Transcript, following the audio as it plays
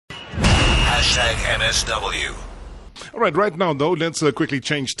#MSW. All right now, though, let's quickly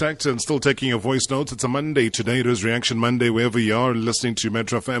change tact and still taking your voice notes. It's a Monday today. It is Reaction Monday, wherever you are listening to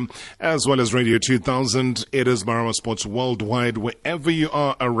Metro FM as well as Radio 2000. It is Marawa Sports Worldwide. Wherever you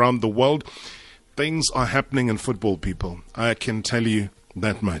are around the world, things are happening in football, people. I can tell you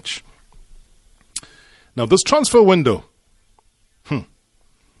that much. Now, this transfer window,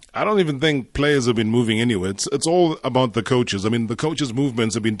 I don't even think players have been moving anywhere. It's all about the coaches. I mean, the coaches'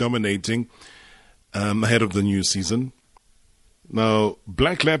 movements have been dominating ahead of the new season. Now,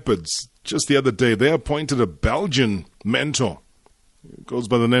 Black Leopards, just the other day, they appointed a Belgian mentor. It goes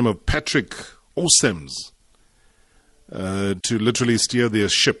by the name of Patrick Osems to literally steer their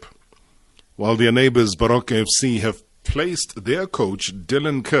ship, while their neighbors Baroka FC have placed their coach,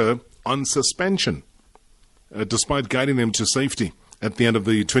 Dylan Kerr, on suspension, despite guiding them to safety at the end of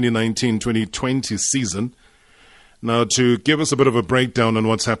the 2019-2020 season. Now, to give us a bit of a breakdown on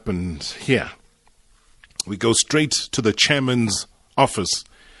what's happened here, we go straight to the chairman's office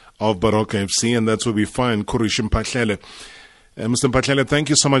of Baroka FC, and that's where we find Khurishi Mphahlele. Mr. Mphahlele, thank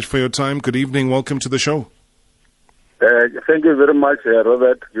you so much for your time. Good evening. Welcome to the show. Thank you very much,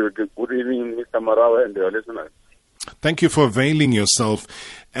 Robert. Good evening, Mr. Marawa and the listeners. Thank you for availing yourself.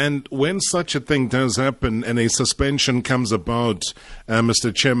 And when such a thing does happen and a suspension comes about,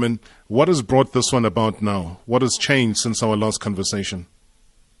 Mr. Chairman, what has brought this one about now? What has changed since our last conversation?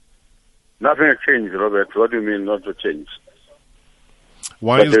 Nothing has changed, Robert. What do you mean not to change?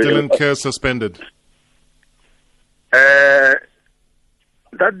 Why is Dylan Kerr suspended? That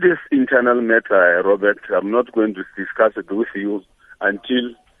is internal matter, Robert. I'm not going to discuss it with you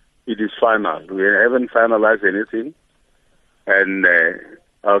until it is final. We haven't finalized anything, and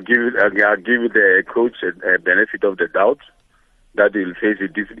I'll give the coach a benefit of the doubt that he'll face a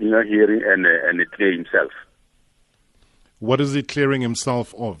disciplinary hearing and clear himself. What is he clearing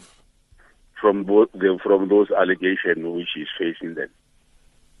himself of? From those allegations which he's facing then.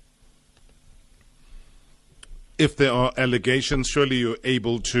 If there are allegations, surely you're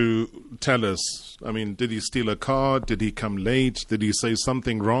able to tell us. I mean, did he steal a car? Did he come late? Did he say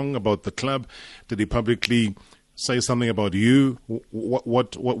something wrong about the club? Did he publicly say something about you?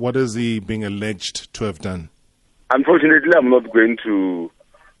 What is he being alleged to have done? Unfortunately, I'm not going to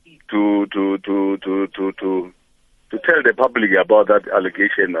tell the public about that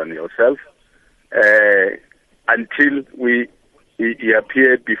allegation on yourself until he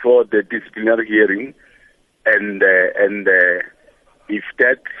appeared before the disciplinary hearing. And if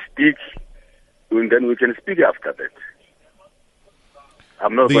that speaks, then we can speak after that.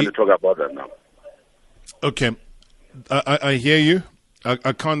 I'm not going to talk about that now. Okay. I hear you.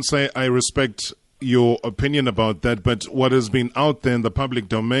 I can't say I respect your opinion about that, but what has been out there in the public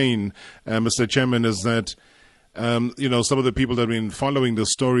domain, Mr. Chairman, is that some of the people that have been following the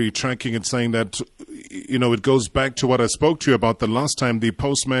story, tracking it, saying that, it goes back to what I spoke to you about the last time, the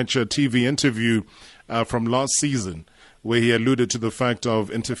post-match TV interview from last season, where he alluded to the fact of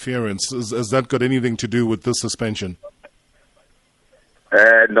interference. Has that got anything to do with this suspension?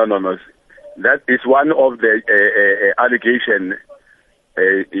 No. That is one of the allegation,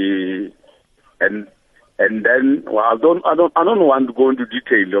 and then I don't want to go into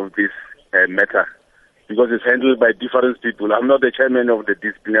detail of this matter because it's handled by different people. I'm not the chairman of the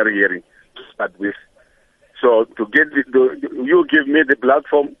disciplinary hearing to start with. So to get you give me the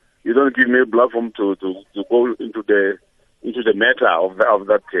platform. You don't give me a platform to go into the matter of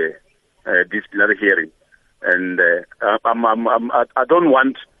that disciplinary hearing, and I don't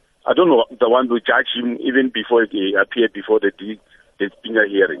want the one to judge him even before he appeared before the disciplinary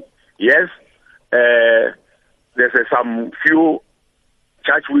hearing. Yes, there's some few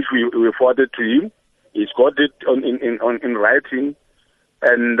charge which we forwarded to him. He's got it in writing,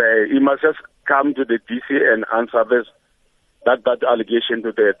 and he must just come to the DC and answer this. That allegation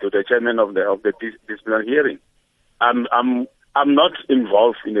to the chairman of the disciplinary hearing. I'm not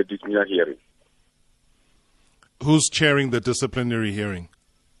involved in the disciplinary hearing. Who's chairing the disciplinary hearing?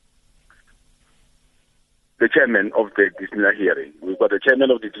 The chairman of the disciplinary hearing. We've got the chairman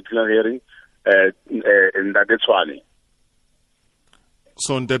of the disciplinary hearing, Ndade Tshwane.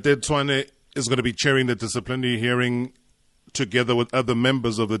 So Ndade Tshwane is going to be chairing the disciplinary hearing together with other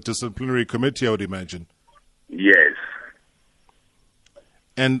members of the disciplinary committee, I would imagine. Yes.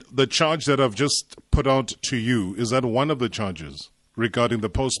 And the charge that I've just put out to you, is that one of the charges regarding the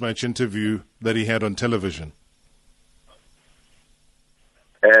post-match interview that he had on television?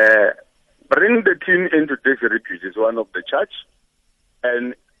 Bring the team into disrepute is one of the charge,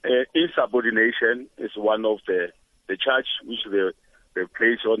 and insubordination is one of the charge which they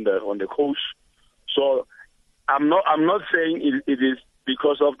place on the coach. So I'm not saying it is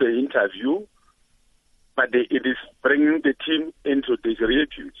because of the interview, but it is bringing the team into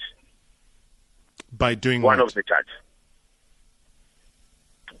disrepute. By doing one what? of the charge.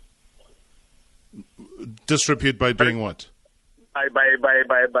 Disrepute by doing what? By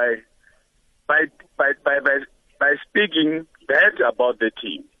speaking bad about the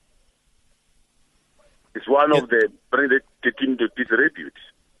team. It's one of the bring the team to disrepute.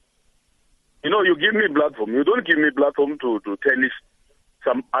 You know, you give me platform. You don't give me platform to tarnish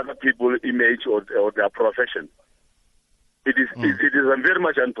some other people's image or their profession. It is very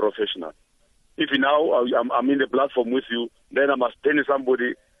much unprofessional. If now I'm in the platform with you, then I must tarnish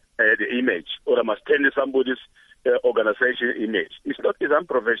somebody the image, or I must tarnish somebody's organization image. It's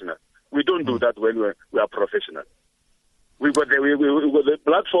unprofessional. We don't do that when we are professional. We got the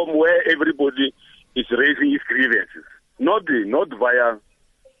platform where everybody is raising his grievances, not via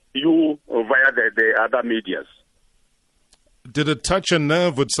you or via the other medias. Did it touch a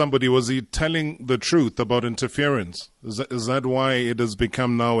nerve with somebody? Was he telling the truth about interference? Is that why it has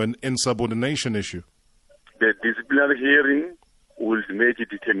become now an insubordination issue? The disciplinary hearing will make a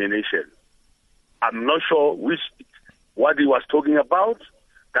determination. I'm not sure what he was talking about.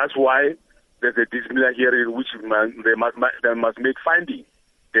 That's why there's a disciplinary hearing which they must make finding.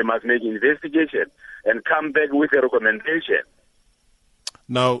 They must make investigation and come back with a recommendation.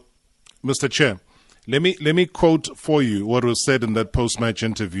 Now, Mr. Chair, let me quote for you what was said in that post-match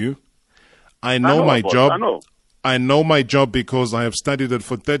interview. I know my job because I have studied it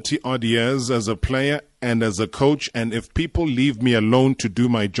for 30-odd years as a player and as a coach, and if people leave me alone to do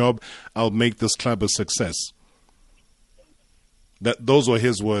my job, I'll make this club a success. Those were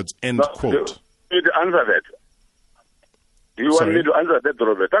his words, end quote. You need to answer that. Do you want me to answer that,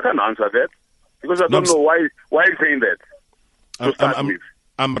 Robert? I can answer that because I don't know why he's saying that.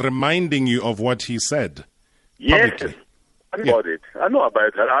 I'm reminding you of what he said. Yes, publicly. I know about it. I know about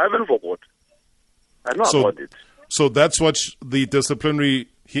it. I haven't forgot. I know about it. So that's what the disciplinary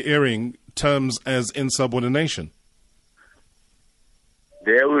hearing terms as insubordination.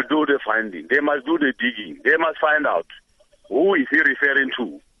 They will do the finding. They must do the digging. They must find out who is he referring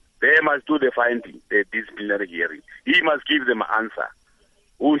to. They must do the finding, the disciplinary hearing. He must give them an answer.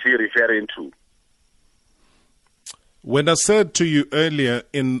 Who is he referring to? When I said to you earlier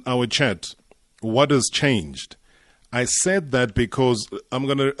in our chat, what has changed? I said that because I'm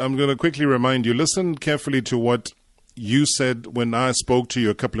gonna quickly remind you. Listen carefully to what you said when I spoke to you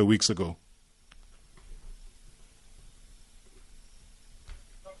a couple of weeks ago.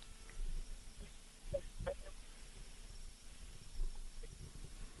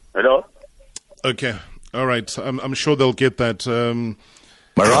 Hello? Okay. All right. I'm sure they'll get that.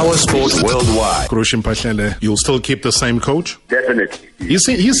 Marawa Sport Worldwide. Khurishi Mphahlele, you'll still keep the same coach? Definitely. He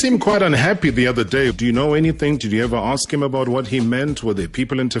seemed quite unhappy the other day. Do you know anything? Did you ever ask him about what he meant? Were there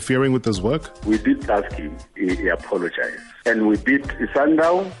people interfering with his work? We did ask him. He apologized. And we beat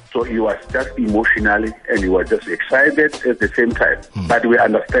Sundown, so he was just emotionally and he was just excited at the same time. But we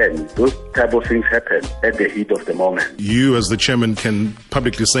understand those type of things happen at the heat of the moment. You, as the chairman, can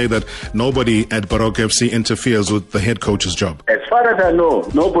publicly say that nobody at Baroka FC interferes with the head coach's job. As far as I know,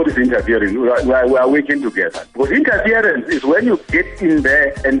 nobody's interfering. We are working together. Because interference is when you get in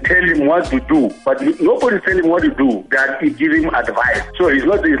there and tell him what to do, but nobody's telling him what to do. That you give him advice. So it's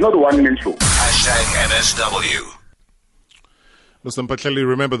not a one-man show. #NSW. Mr. Mphahlele,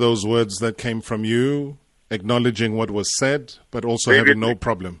 remember those words that came from you, acknowledging what was said, but also having no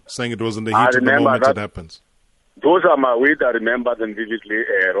problem, saying it was in the heat of the moment it happens. Those are my words. I remember them vividly,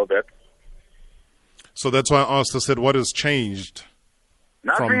 Robert. So that's why I asked, I said, what has changed?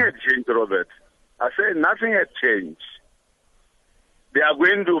 Nothing had changed, Robert. I said nothing had changed. They are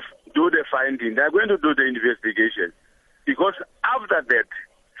going to do the finding. They are going to do the investigation. Because after that,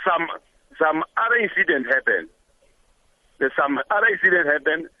 some other incident happened. There's some other incident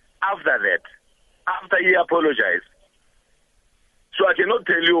happened after that, after he apologized. So I cannot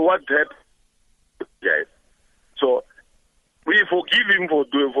tell you what happened. Yes. So we forgive him for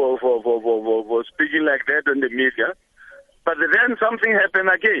speaking like that in the media, but then something happened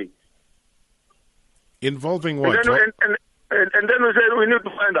again. Involving what? And then we said we need to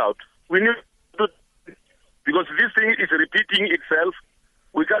find out. We need to, because this thing is repeating itself.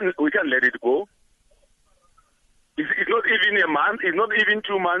 We can't let it go. It's not even a month. It's not even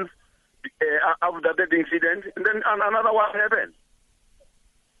 2 months after that incident, and then another one happened.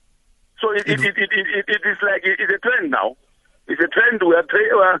 So it is like it's a trend now. It's a trend. We are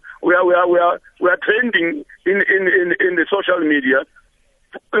trending in the social media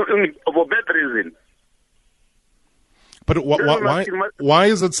for bad reason. But why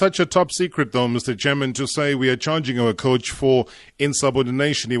is it such a top secret, though, Mr. Chairman, to say we are charging our coach for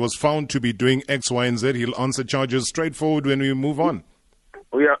insubordination? He was found to be doing X, Y, and Z. He'll answer charges straightforward when we move on.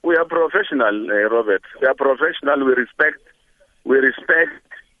 We are professional, Robert. We are professional. We respect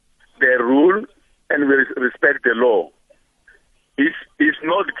the rule and we respect the law. He's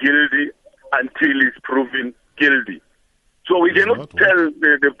not guilty until he's proven guilty. So we cannot tell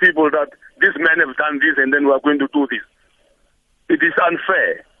the people that this man has done this and then we are going to do this. It is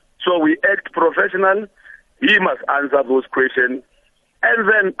unfair. So we act professional. He must answer those questions. And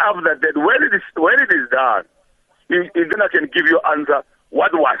then after that, when it is done, then I can give you answer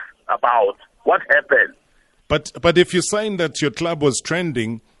what was about, what happened. But if you're saying that your club was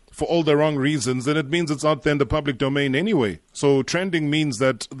trending for all the wrong reasons, then it means it's out there in the public domain anyway. So trending means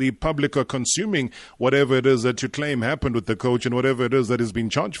that the public are consuming whatever it is that you claim happened with the coach and whatever it is that is being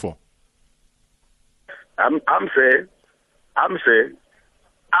charged for. I'm saying,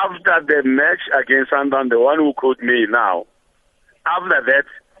 after the match against Sandown, the one who called me now, after that,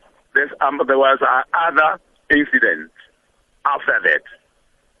 there was other incident after that.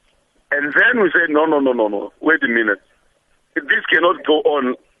 And then we said, no, wait a minute. This cannot go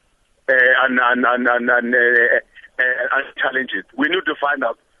on and challenge it. We need to find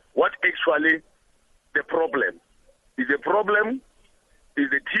out what actually the problem is. The problem is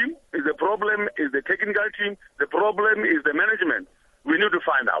the team, is the problem is the technical team, the problem is the management. We need to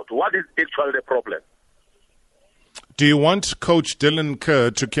find out what is actually the problem. Do you want Coach Dylan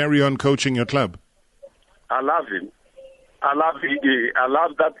Kerr to carry on coaching your club? I love him. I love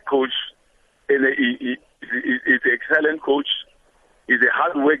that coach. He's an excellent coach. He's a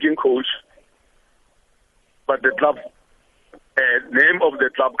hard-working coach. But the club, name of the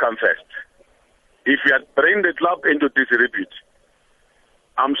club comes first. If you bring the club into disrepute,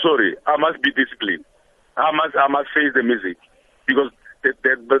 I'm sorry, I must be disciplined. I must face the music because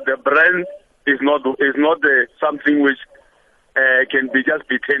the brand is not something which can be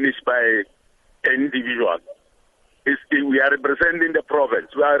tarnished by an individual. We are representing the province.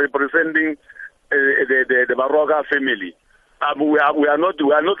 We are representing the Baroka family. We are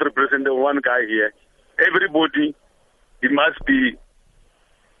not representing one guy here. Everybody, he must be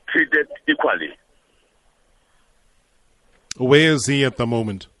treated equally. Where is he at the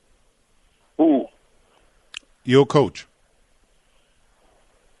moment? Who? Your coach.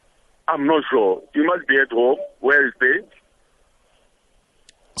 I'm not sure. He must be at home. Where is he?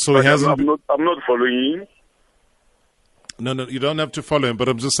 So he hasn't. I'm not following him. No, you don't have to follow him, but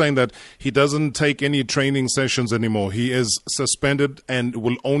I'm just saying that he doesn't take any training sessions anymore. He is suspended and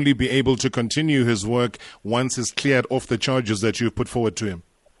will only be able to continue his work once he's cleared off the charges that you've put forward to him.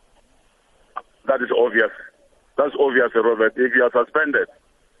 That is obvious. That's obvious, Robert. If you are suspended,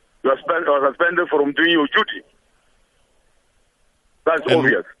 you are suspended from doing your duty. That's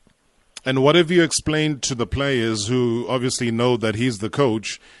obvious. And what have you explained to the players who obviously know that he's the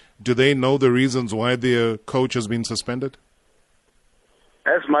coach? Do they know the reasons why their coach has been suspended?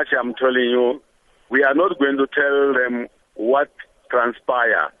 As much I'm telling you, we are not going to tell them what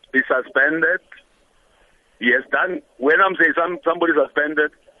transpired. He's suspended. He has done. When I'm saying somebody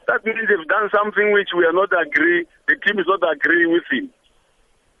suspended, that means they've done something which we are not agree. The team is not agreeing with him.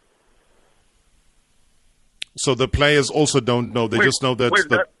 So the players also don't know. They just know that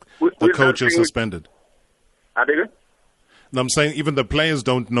the coach is suspended. I'm saying even the players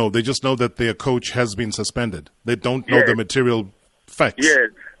don't know. They just know that their coach has been suspended. They don't know the material facts. Yes,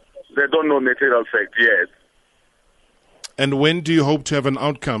 they don't know material facts, yes. And when do you hope to have an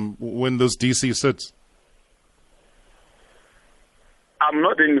outcome when this DC sits? I'm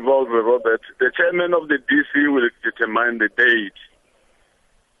not involved with Robert. The chairman of the DC will determine the date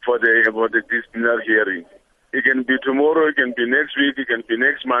for the disciplinary hearing. It can be tomorrow, it can be next week, it can be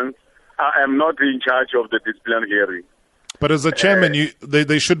next month. I am not in charge of the disciplinary hearing. But as a chairman,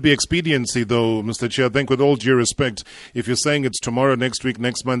 they should be expediency, though, Mr. Chair. I think with all due respect, if you're saying it's tomorrow, next week,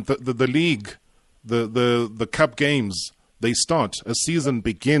 next month, the league, the cup games, they start. A season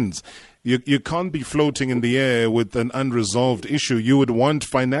begins. You can't be floating in the air with an unresolved issue. You would want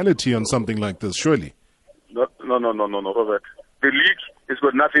finality on something like this, surely. No, Robert. The league has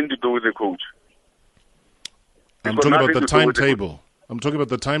got nothing to do with the coach. I'm talking about the timetable. I'm talking about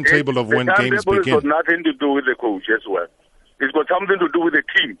the timetable of when games begin. It's got nothing to do with the coach as well. It's got something to do with the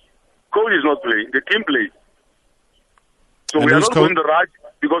team. Coach is not playing. The team plays. So we are not going to rush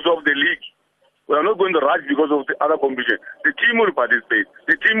because of the league. We are not going to rush because of the other competition. The team will participate.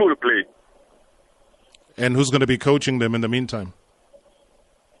 The team will play. And who's going to be coaching them in the meantime?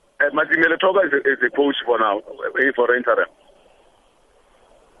 Matimele Toga is a coach for now, for interim.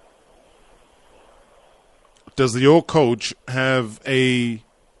 Does your coach have a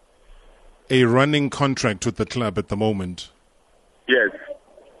running contract with the club at the moment? Yes.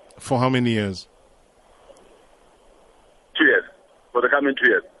 For how many years? 2 years. For the coming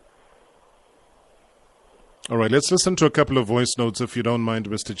 2 years. All right, let's listen to a couple of voice notes, if you don't mind,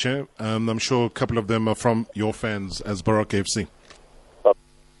 Mr. Chair. I'm sure a couple of them are from your fans as Baroka FC.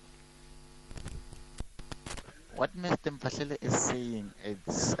 What Mr. Mphahlele is saying,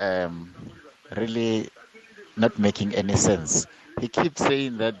 it's really not making any sense. He keeps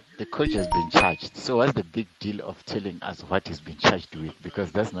saying that the coach has been charged. So what's the big deal of telling us what he's been charged with?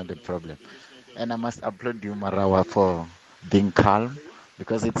 Because that's not the problem. And I must applaud you, Marawa, for being calm,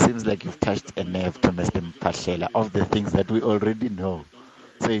 because it seems like you've touched a nerve to Mr. Mphahlele of the things that we already know.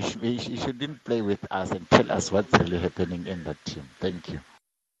 So you shouldn't play with us and tell us what's really happening in that team. Thank you.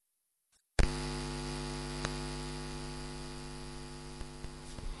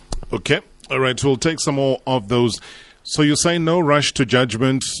 Okay. All right. We'll take some more of those. So you're saying no rush to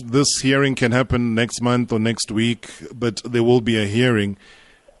judgment. This hearing can happen next month or next week, but there will be a hearing.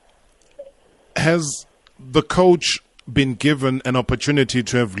 Has the coach been given an opportunity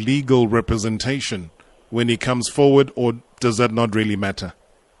to have legal representation when he comes forward, or does that not really matter?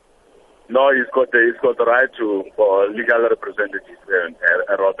 No, he's got the right to for legal representative,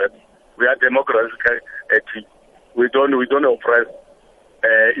 Robert. We are democratic. We don't oppress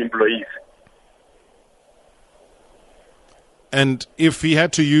employees. And if he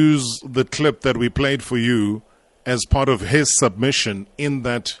had to use the clip that we played for you as part of his submission in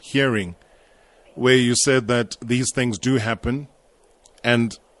that hearing, where you said that these things do happen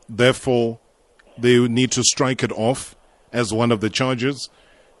and therefore they need to strike it off as one of the charges,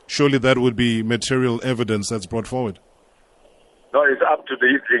 surely that would be material evidence that's brought forward. No, it's up to the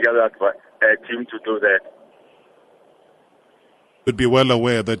legal team to do that. Would be well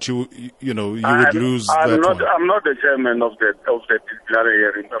aware that you would lose I'm that not, one. I'm not the chairman of the disciplinary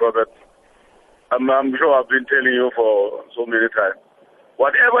hearing, Robert. I'm sure I've been telling you for so many times.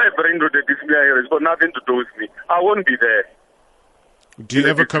 Whatever I bring to the disciplinary hearing has got nothing to do with me. I won't be there. Do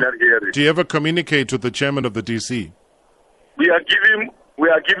you ever communicate with the chairman of the DC? We are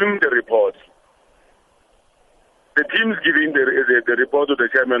giving the report. The team's giving the report to the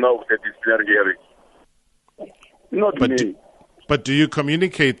chairman of the disciplinary hearing. Not me. But do you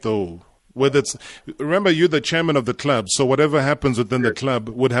communicate, though? Remember, you're the chairman of the club, so whatever happens within the club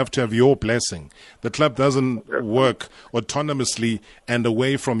would have to have your blessing. The club doesn't work autonomously and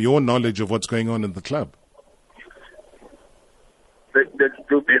away from your knowledge of what's going on in the club. To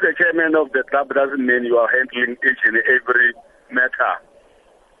be the chairman of the club doesn't mean you are handling each and every matter.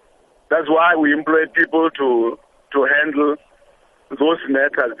 That's why we employ people to handle those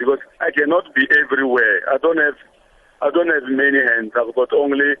matters, because I cannot be everywhere. I don't have many hands. I've got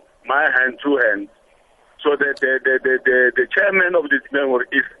only my hand, 2 hands. So the chairman of this member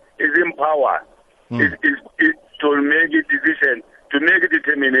is empowered is to make a decision, to make a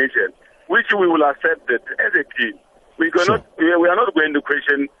determination, which we will accept it as a team. We are not going to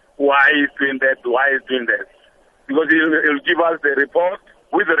question why he's doing that, because he'll give us the report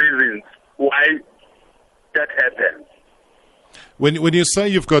with the reasons why that happened. When you say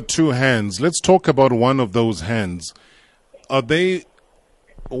you've got 2 hands, let's talk about one of those hands. Are they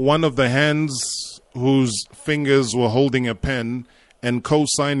one of the hands whose fingers were holding a pen and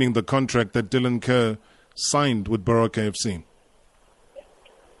co-signing the contract that Dylan Kerr signed with Baroka FC?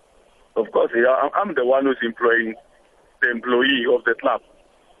 Of course, yeah. I'm the one who's employing the employee of the club.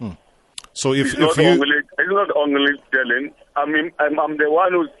 So it's not only Dylan. I'm the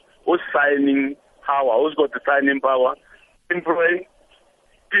one who's signing power, who's got the signing power, employing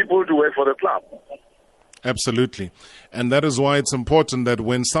people to work for the club. Absolutely. And that is why it's important that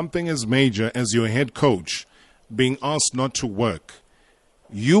when something is major, as your head coach being asked not to work,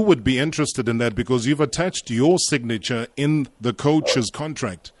 you would be interested in that because you've attached your signature in the coach's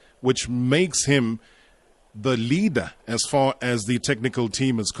contract, which makes him the leader as far as the technical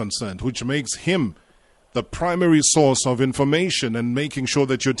team is concerned, which makes him the primary source of information and making sure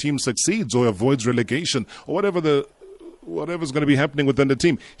that your team succeeds or avoids relegation or whatever's going to be happening within the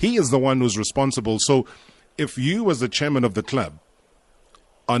team. He is the one who's responsible. So if you as the chairman of the club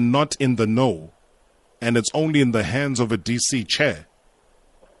are not in the know and it's only in the hands of a DC chair,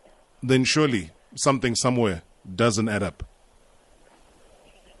 then surely something somewhere doesn't add up.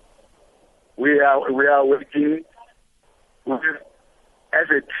 We are working as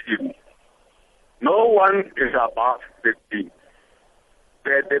a team. No one is above the team.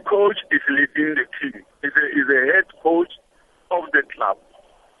 The coach is leading the team. Is a head coach of the club.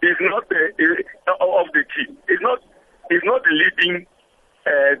 He's not of the team. He's not leading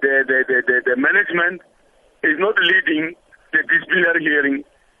the management is not leading the disciplinary hearing,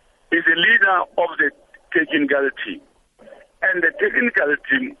 is a leader of the technical team. And the technical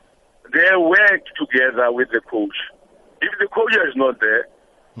team, they work together with the coach. If the coach is not there,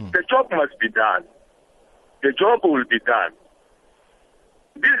 the job must be done. The job will be done.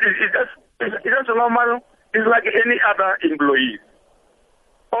 This is just normal. It's like any other employee.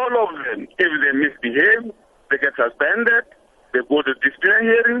 All of them, if they misbehave, they get suspended, they go to disciplinary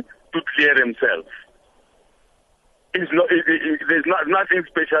hearing to clear themselves. There's nothing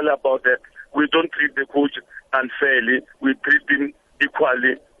special about that. We don't treat the coach unfairly. We treat him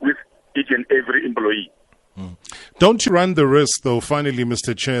equally with each and every employee. Don't you run the risk, though, finally,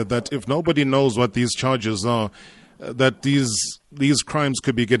 Mr. Chair, that if nobody knows what these charges are, that these crimes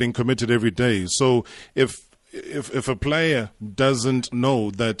could be getting committed every day? So if a player doesn't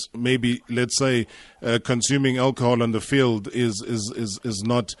know that maybe, let's say, consuming alcohol on the field is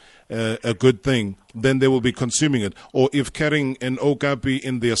not a good thing, then they will be consuming it. Or if carrying an okapi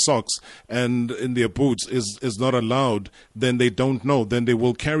in their socks and in their boots is not allowed, then they don't know. Then they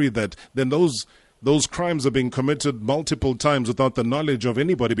will carry that. Then those crimes are being committed multiple times without the knowledge of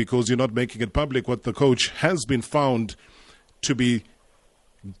anybody, because you're not making it public what the coach has been found to be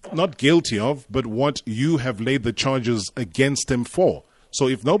not guilty of, but what you have laid the charges against him for. So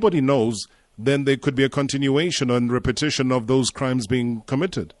if nobody knows, then there could be a continuation and repetition of those crimes being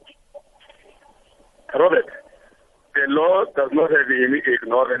committed. Robert, the law does not have any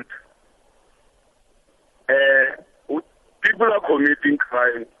ignorant. People are committing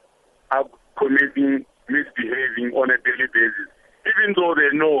crime, are committing misbehaving on a daily basis, even though they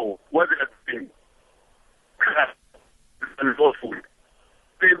know what they're doing. Unlawful.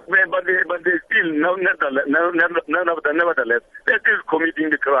 But they still, nevertheless, they're still committing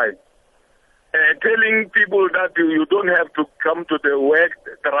the crime. Telling people that you don't have to come to the work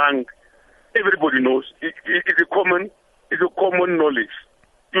drunk, everybody knows. It's a common knowledge.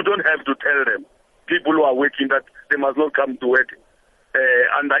 You don't have to tell them, people who are working, that they must not come to work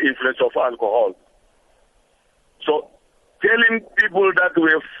under influence of alcohol. So telling people that we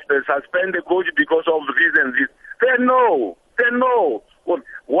have suspended the coach because of this and this, they know.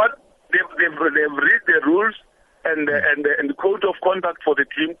 What they've read the rules and the code of conduct for the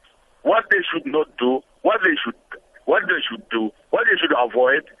team, what they should not do, what they should do, what they should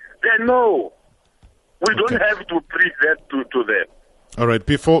avoid. They know. We don't have to preach that to them. All right.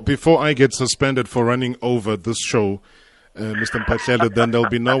 Before I get suspended for running over this show, Mr. Mphahlele, then there'll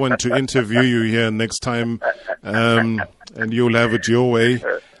be no one to interview you here next time, and you'll have it your way.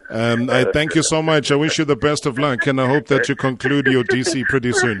 I thank you so much. I wish you the best of luck, and I hope that you conclude your DC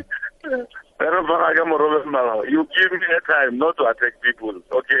pretty soon. You give me airtime not to attack people,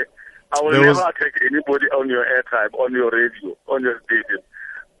 okay? I will never attack anybody on your airtime, on your radio, on your station.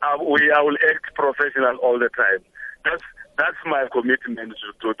 I will act professional all the time. That's my commitment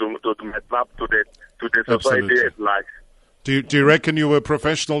to my club, to the society Absolutely. at large. Do you reckon you were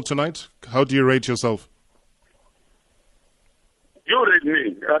professional tonight? How do you rate yourself? You rate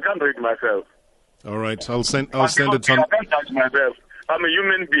me. I can't rate myself. All right, I'll send it on. I can't judge myself. I'm a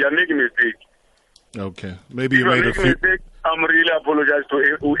human being. I make a mistake. Okay, maybe If you I made a make a few. mistake, I'm really apologize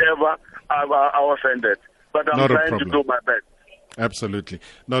to whoever I offended. But I'm Not a trying to problem. do my best. Absolutely.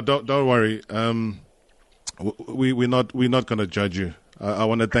 No, don't worry. We're not going to judge you. I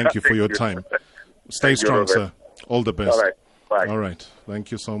want to thank you for your time. Stay Thank you, strong, Robert. sir. All the best. All right. Bye. All right. Thank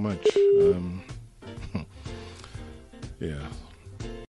you so much. Yeah.